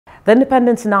The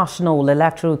Independent National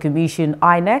Electoral Commission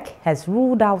 (INEC) has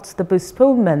ruled out the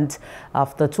postponement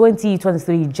of the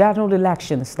 2023 general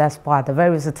elections despite the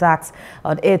various attacks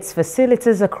on its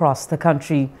facilities across the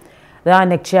country. The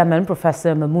INEC chairman,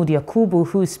 Professor Mahmood Yakubu,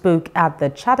 who spoke at the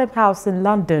Chatham House in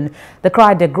London,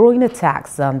 decried the growing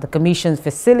attacks on the Commission's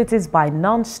facilities by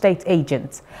non-state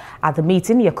agents. At the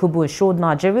meeting, Yakubu assured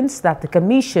Nigerians that the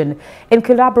Commission, in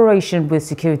collaboration with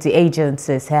security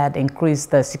agencies, had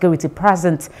increased the security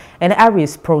present in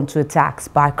areas prone to attacks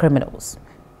by criminals.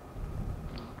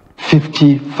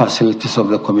 50 facilities of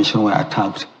the Commission were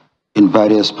attacked in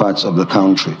various parts of the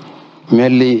country,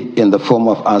 mainly in the form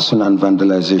of arson and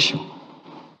vandalization.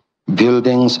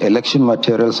 Buildings, election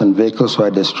materials and vehicles were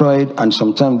destroyed, and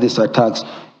sometimes these attacks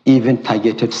even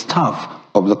targeted staff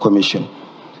of the Commission.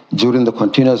 During the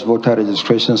continuous voter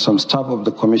registration, some staff of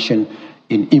the Commission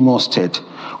in Imo State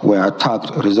were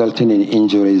attacked, resulting in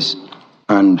injuries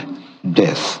and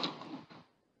death.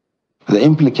 The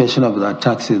implication of the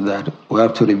attacks is that we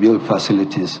have to rebuild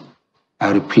facilities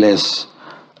and replace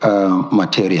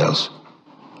materials.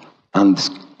 And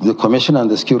the Commission and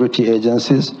the security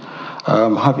agencies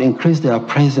have increased their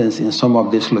presence in some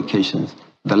of these locations.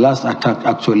 The last attack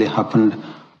actually happened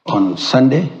on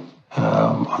Sunday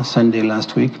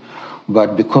last week,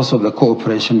 but because of the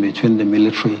cooperation between the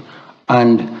military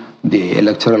and the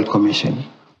Electoral Commission,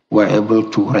 were able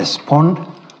to respond,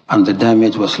 and the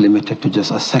damage was limited to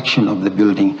just a section of the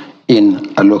building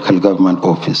in a local government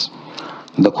office.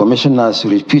 The Commission has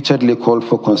repeatedly called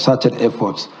for concerted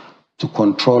efforts to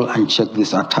control and check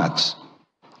these attacks.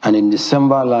 And in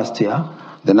December last year,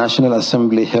 the National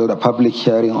Assembly held a public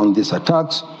hearing on these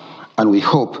attacks, and we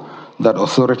hope that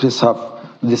authorities have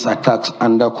these attacks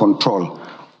under control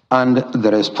and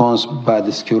the response by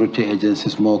the security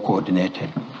agencies more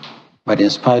coordinated. But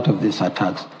in spite of these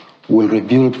attacks, we'll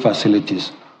rebuild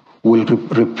facilities, we'll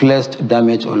replace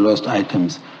damaged or lost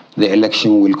items. The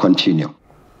election will continue.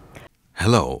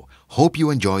 Hello. Hope you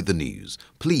enjoyed the news.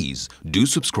 Please do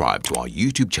subscribe to our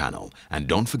YouTube channel and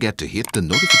don't forget to hit the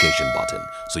notification button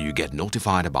so you get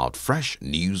notified about fresh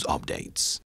news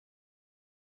updates.